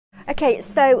Okay,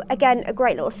 so again, a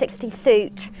great little 60s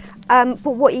suit, but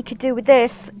what you could do with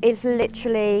this is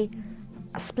literally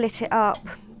split it up.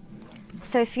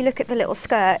 So if you look at the little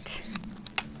skirt,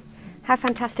 how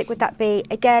fantastic would that be?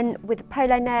 Again, with a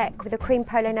polo neck, with a cream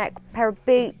polo neck, pair of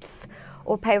boots,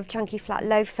 or a pair of chunky flat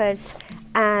loafers,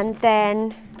 and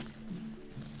then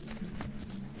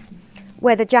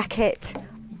wear the jacket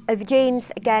over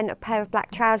jeans, again a pair of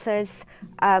black trousers,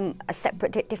 a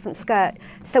separate different skirt.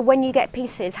 So when you get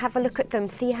pieces, have a look at them,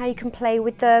 see how you can play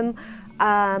with them,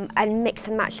 and mix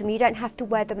and match them. You don't have to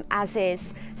wear them as is.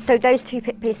 So those two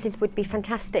pieces would be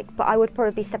fantastic, but I would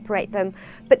probably separate them.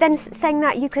 But then saying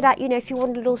that, you could, you know, if you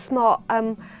want a little smart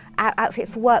outfit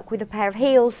for work with a pair of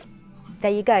heels,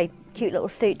 there you go, cute little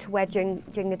suit to wear during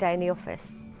the day in the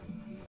office.